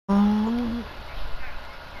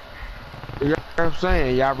I'm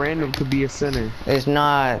saying, y'all random could be a sinner. It's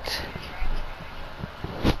not.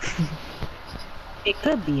 It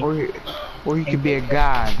could be. Or he could be a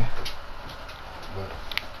god.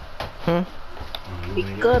 Hmm? He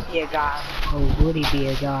could be a god. Or would he be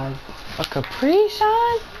a god? A Capri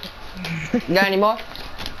Sun? You got any more?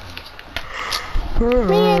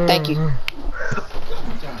 Man, thank you.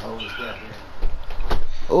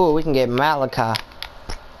 Oh, we can get Malachi.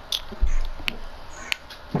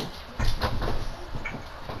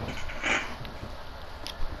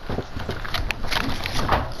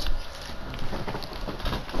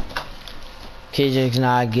 Kijik's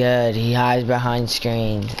not good. He hides behind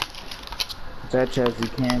screens. Such as you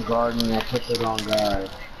can't guard me, I put it on guard.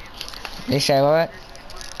 You say what?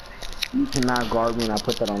 You cannot guard me and I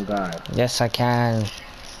put that on guard. Yes, I can.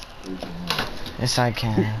 Yes, I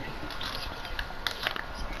can.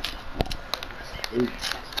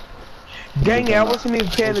 Dang it, I wasn't even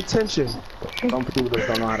paying attention. Some people just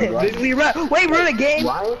don't know how to guard me. Wait, run a game.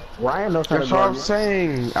 Ryan knows how to That's what guard I'm me.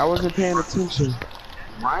 saying. I wasn't paying attention.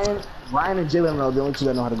 Ryan and Jalen are the only two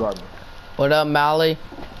that know how to guard me. What up, Mally?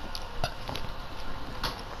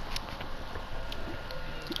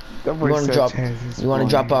 That You boy wanna said drop? Taz is You wanna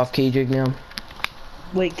funny. drop off Kijik now?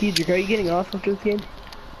 Wait, Kedrick, are you getting off after this game?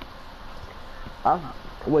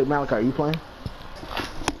 Wait, Malachi, are you playing?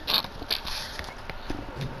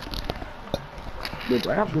 Wait,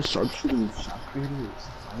 do I have to start shooting shot creators?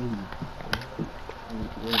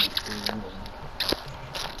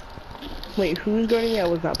 Wait, who's guarding me? I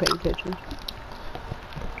was not paying attention.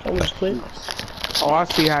 Someone just quit. Oh, I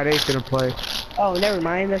see how they finna play. Oh, never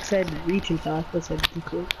mind. That said reaching fast. That said he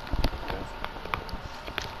quit.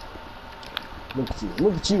 Look at you.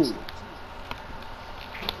 Look at you.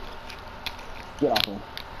 Get off him.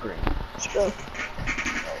 Great. Let's go.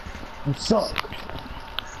 You suck.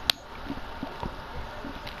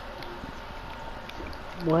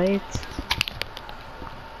 What?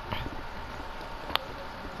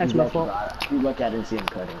 That's my fault. You lucky I didn't see him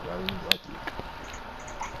cutting, bro. You lucky.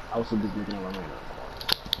 I was so busy looking at my window.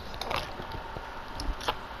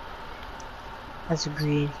 That's a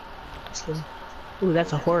green. Ooh,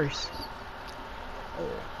 that's a horse.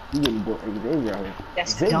 You getting bored Xavier out here.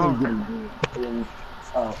 That's Xavier dumb. getting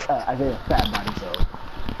bored. Isaiah fat body, so.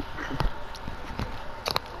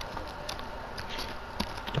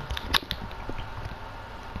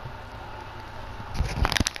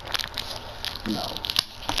 No.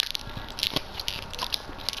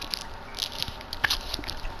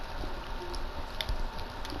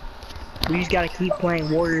 We just gotta keep playing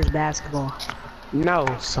Warriors basketball. No,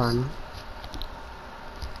 son.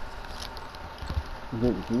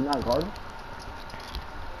 Can you not guard?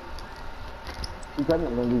 You got me,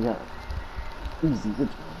 gonna do that. Easy, good.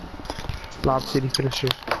 Lob City finisher.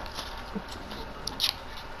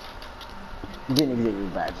 You didn't get your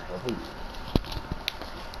badge, bro. Please.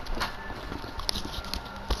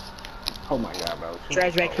 Oh my god, bro.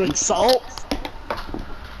 Tries back to salt.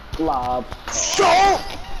 Lob. Salt!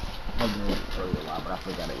 I was going to throw you a lob, but I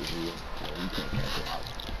forgot it was you. Yeah, you can't catch a lob.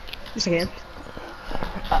 Just a hand.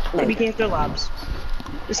 Maybe you can't throw lobs.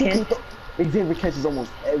 Just a hand. Xavier catches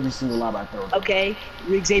almost every single lob I throw. Okay,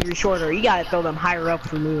 Xavier shorter. You gotta throw them higher up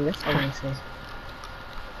for me. That's all I'm gonna say.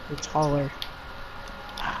 You're taller.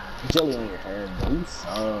 Jelly on your head, bro. You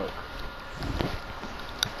suck.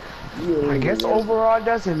 I guess overall it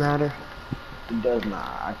doesn't matter. It does not.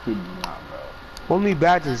 I kid you not, bro. Only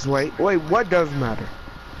badges. Wait, what does matter?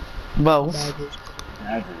 Both.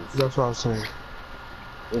 Badges. That's what I was saying.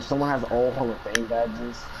 If someone has all Hall of Fame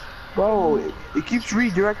badges, Bro, it keeps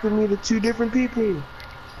redirecting me to two different people.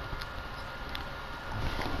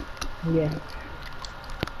 Yeah.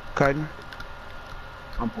 Cutting.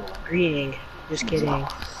 I'm pulling. Greening. Just kidding. I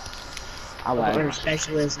lied. Our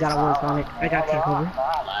specialist gotta work on it. I got take over.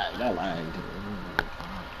 I lied.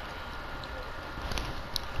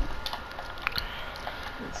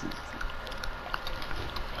 Let's see.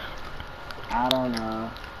 I don't know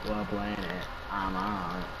what planet I'm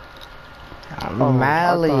on.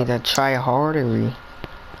 Mally, the tryhardery.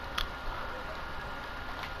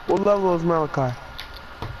 What level is Malachi?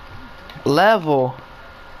 Level.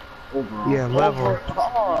 Overall. Yeah, level.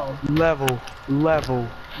 Level.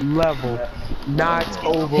 Not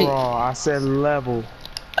overall. I said level.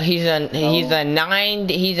 He's a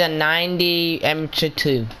 90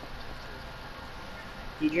 M2.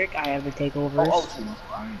 Cedric, I have the takeovers. Oh,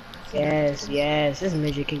 Yes. This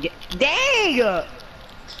midget can get. Dang!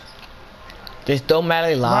 Just don't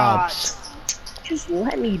Mally lobs. Just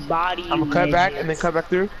let me body you. I'm gonna cut back and then cut back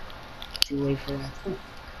through. Too late for that.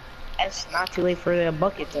 It's not too late for the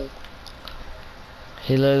bucket though.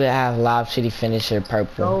 He literally has Lob City finisher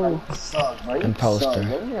purple No. Suck, bro. and poster.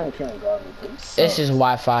 You ain't trying to guard me, bro. You It's suck. his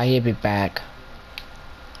Wi-Fi. He'll be back.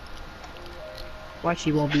 Watch,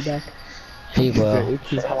 he won't be back. He will. It's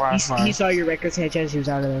his Wi-Fi. He saw your records head chest, he was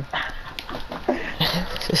out of there.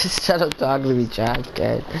 Shut up, talking to me, Josh.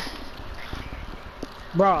 Dead.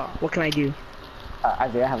 Bro, what can I do?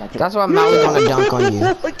 Isaiah, I have my That's why Maui gonna dunk on you.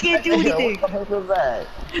 I can't do anything. What the heck was that?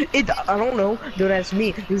 I don't know. Don't ask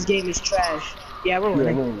me. This game is trash. Yeah, we're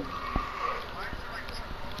winning. Yeah,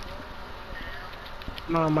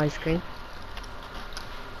 Not on my screen.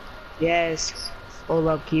 Yes. Pull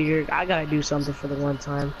up, Kendrick. I gotta do something for the one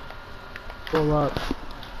time. Pull up.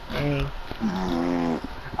 Dang.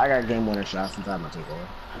 I got a game winner shot since I have my takeover.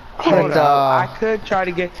 Hold But, up. I could try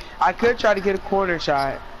to get a corner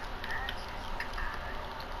shot.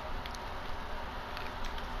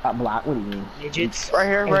 Block, what do you mean? Midgets. Right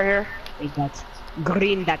here, right here. Wait, that's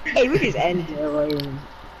green. That. Hey, we just ended it right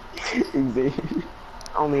here.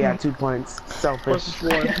 Only had 2 points. Selfish.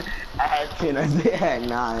 I had 10, Isaiah had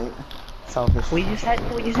 9. Selfish. We just had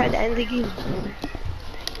to end the game.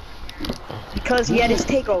 Because he had his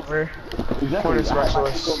takeover. Corner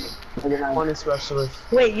specialist. Corner specialist.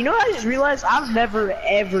 Wait, you know what I just realized? I've never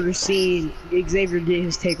ever seen Xavier get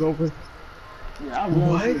his takeover. Yeah,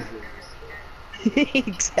 What?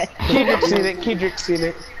 Exactly. Kendrick's seen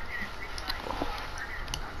it.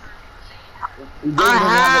 I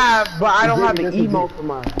have, but I don't have the emote for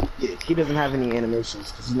mine. Yeah, he doesn't have any animations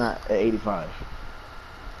because he's not at 85.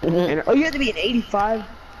 And, Oh, you have to be an 85?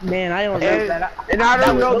 Man, I don't know and, that. and I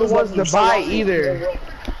don't know those the ones ones to were buy so either.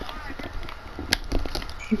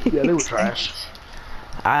 Yeah, they were trash.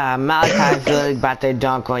 Malachi's literally about to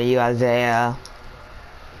dunk on you, Isaiah.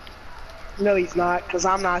 No, he's not, because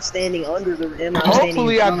I'm not standing under the rim. I'm standing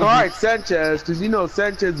Hopefully in I front of guard Sanchez, because you know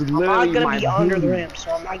Sanchez is him. literally I'm not my gonna be under the dude. rim, so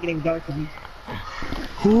I'm not getting dunked on.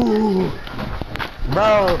 Ooh.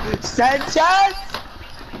 Bro, Sanchez?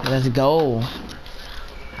 Let's go.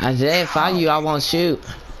 Isaiah, if I you, I won't shoot.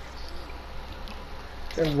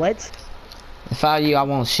 And what? If I you, I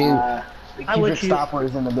won't shoot. I would Kendrick shoot. Stopper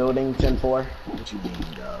is in the building, 10-4. What you mean,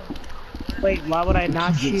 dog? Wait, why would I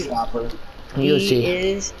not Kendrick shoot? Stopper. You'll He see.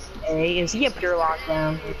 is he a pure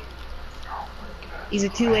lockdown? He's a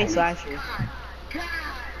two-way slasher.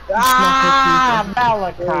 Ah,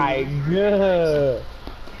 Malachi, good.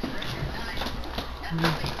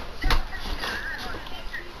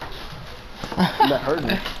 That hurt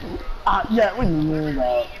me. Yeah, what do you mean,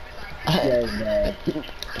 dog? Yeah,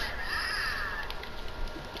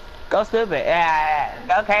 Go stupid. Yeah.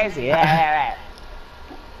 Go crazy. Yeah.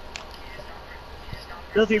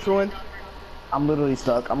 Go 3 for 1. I'm literally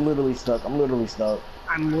stuck. I'm literally stuck. I'm literally stuck.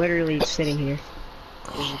 I'm literally sitting here.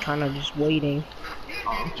 Just kind of just waiting.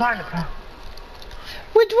 I'm trying to.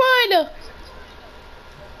 Which one?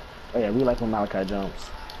 Oh yeah, we like when Malachi jumps.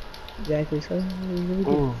 Exactly. So.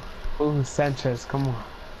 Ooh, Sanchez, come on.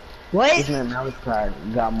 What? This man Malachi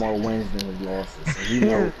got more wins than his losses. So he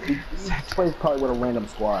knows. He plays probably with a random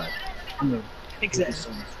squad. I mean, Fix this.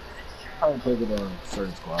 probably plays with a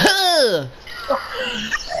certain squad. Huh.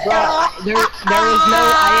 Bro, there was no.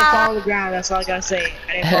 I didn't fall on the ground. That's all I gotta say.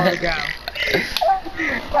 I didn't fall on the ground.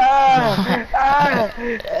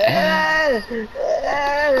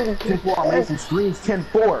 I'm making screens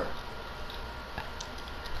 10-4.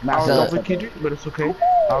 I was So- open, Kendrick, but it's okay.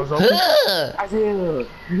 I was open. Huh. Isaiah,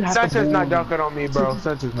 you have Sanchez to not dunking on me, bro.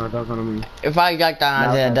 Sanchez not dunking on me. If I got that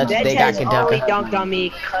Isaiah, that's That they got has get only dunk. dunked on me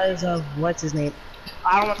because of what's his name.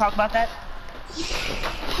 I don't want to talk about that.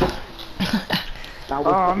 Now,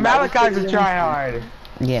 Oh, Malachi's a tryhard.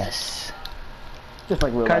 Yes. Just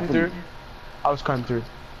like real Cutting life. through. I was cutting through.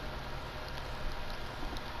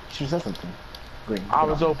 She said something. Green. I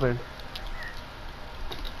was open.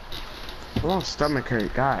 Oh, stomach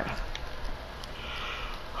hurt, God.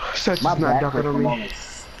 Sanchez My not back dunking hurt on me.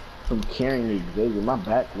 from carrying the Xavier. My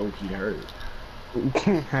back low-key hurt.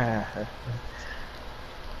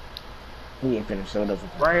 He ain't finished, so it doesn't.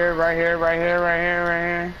 Right here, right here, right here, right here, right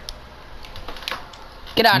here.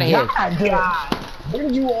 Get out of here. God damn. Where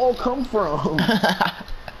did you all come from?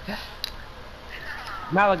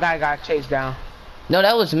 Malachi got chased down. No,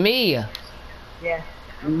 that was me. Yeah.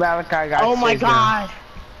 Malachi got Oh my chased down. god.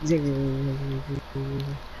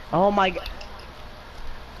 Oh my god.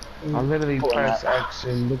 I literally press X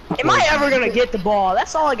and look. Am I ever gonna get the ball?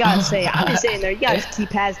 That's all I gotta say. I'm just sitting there. You guys keep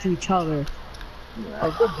pass to each other.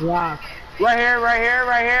 Oh, good block. Right here, right here,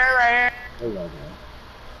 right here, right here.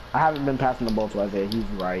 I haven't been passing the ball to Isaiah. He's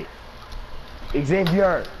right.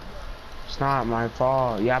 Xavier. It's not my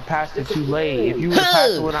fault. Yeah, I passed it too late. If you would have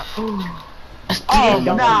passed it when I... Oh,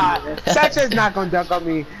 Dunk nah. on me. Sanchez not gonna dunk on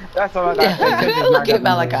me. That's all I got. Sanchez is Look not at dunking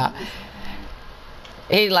on Malachi. me.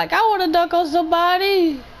 He's like, I want to dunk on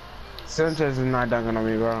somebody. Sanchez is not dunking on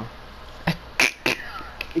me, bro.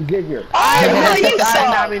 Xavier. I no, you did not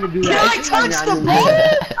suck. mean to do Can that. I touch did the not mean to do ball?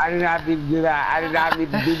 that. I did not mean to do that. I did not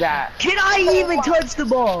mean to do that. Can I even touch the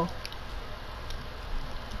ball?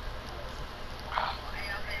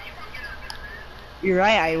 You're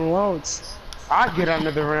right, I won't. I'll get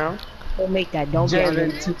under the rim. Don't make that. Don't get Jalen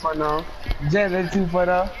under. 2.0. Jalen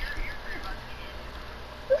 2.0.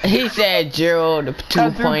 He said Gerald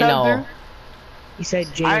Come through, 2.0. He said I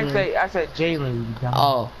Jalen. said Jalen. you dumb.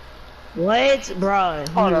 Oh, What, bro?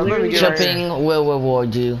 Hold on, let me get right here. jumping will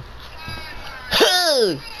reward you.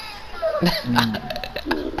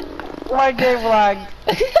 White game flag.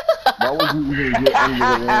 Why would you even get under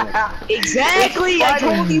the rim? Exactly. I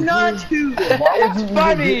told you not to. Why would you even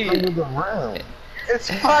funny. get under the rim? It's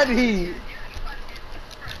funny.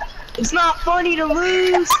 It's not funny to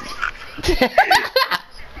lose.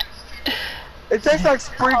 It tastes like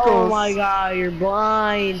sprinkles. Oh my god, you're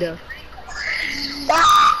blind.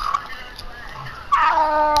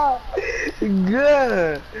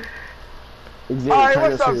 Good. Xavier, Alright,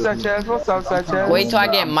 turn what's up, your shit. Sanchez? What's up, Sanchez? Wait till I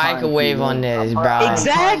get I'm microwave trying on to, this, man. bro.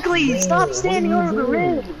 Exactly. Stop standing over the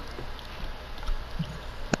rim.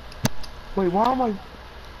 Wait, why am I?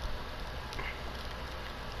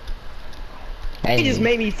 He just Hey,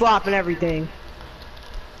 made me flop and everything.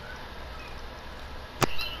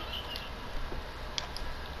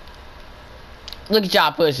 look at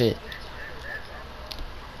y'all push it.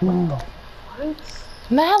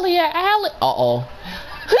 Malia Allen. Uh-oh.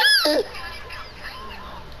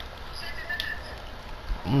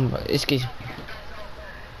 Excuse me.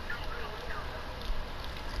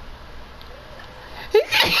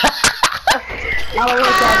 I don't want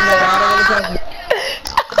to talk about it. I don't want to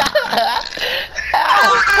talk about it.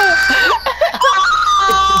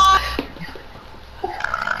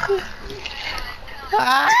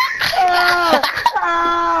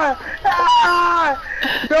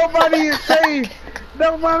 Nobody is safe.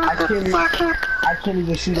 Nobody. I can't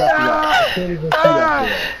even shoot up there. I can't even shoot up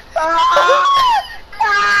there.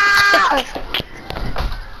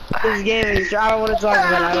 This game is. I don't want to talk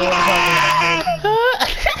about it. I don't want to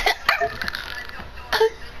talk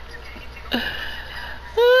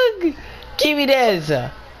about it. Give me this.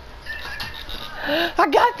 I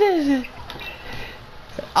got this.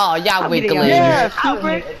 Oh, y'all wiggling. Yeah,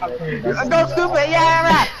 stupid. Go stupid.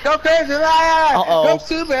 Yeah, go crazy. Uh-oh. Go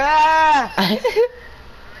stupid. Ah.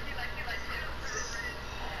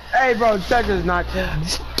 Hey, bro, Sanchez not.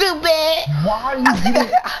 Stupid. Why are you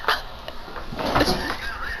getting...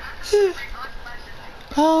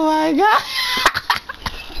 Oh my god.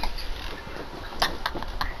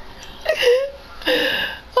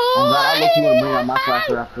 I'm glad I Oh let you want to bring out my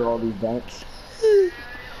flasher after all these dunks.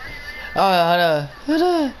 hold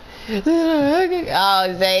on.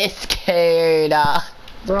 Oh, Zay is scared.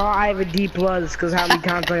 Bro, I have a D plus because how many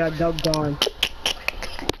times I got dunked on.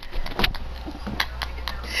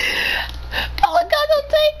 Oh, I got no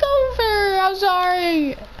takeover. I'm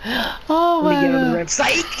sorry. Oh Let me my get on the god. rim.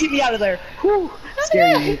 Psych! Get me out of there. Whew.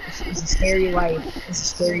 Scary. It's a scary life. It's a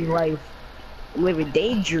scary life. Living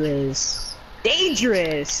dangerous.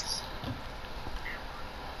 Dangerous.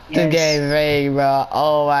 The game rigged, bro.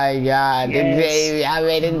 Oh my god. The Yes. game. I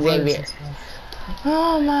made it Xavier.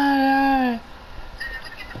 Oh my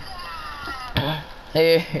god.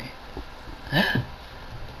 Here.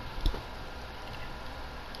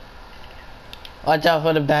 Watch out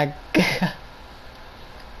for the back.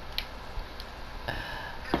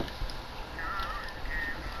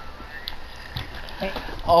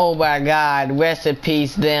 Oh my god. Rest in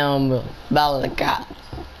peace, them. Malachi.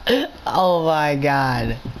 Oh my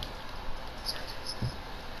god.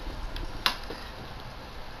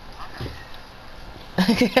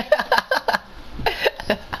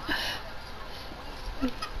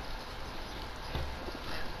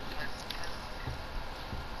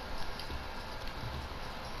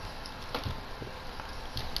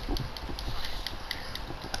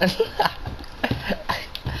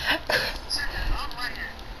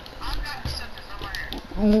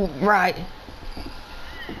 Right.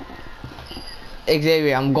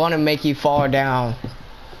 Xavier, I'm gonna make you fall down.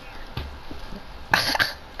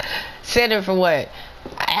 Center for what?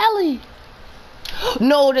 Alley.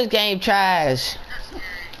 No, this game trash.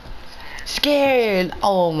 Scared.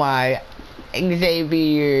 Oh my.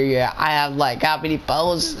 Xavier, I have like how many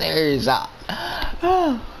posters?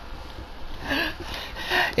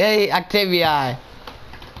 Hey, Activia.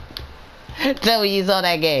 Tell me you saw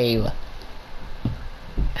that game.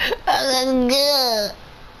 Good.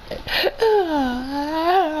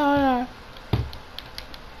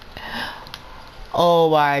 Oh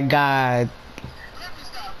my god.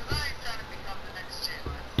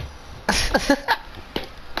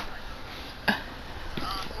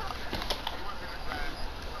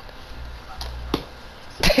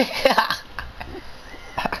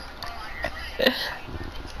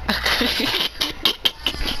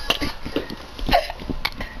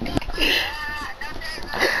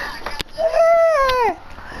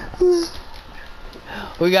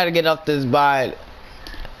 We gotta get off this bot.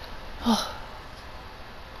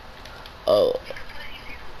 Oh.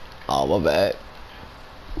 Oh, my bad.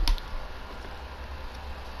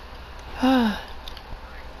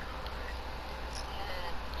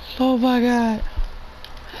 Oh my god.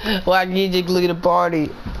 Why can't you just look at the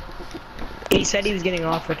party? He said he was getting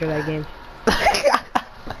off after that game.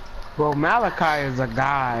 Bro, Malachi is a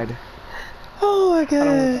god. Oh my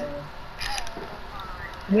god.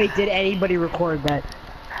 Wait, did anybody record that?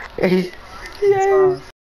 Yes.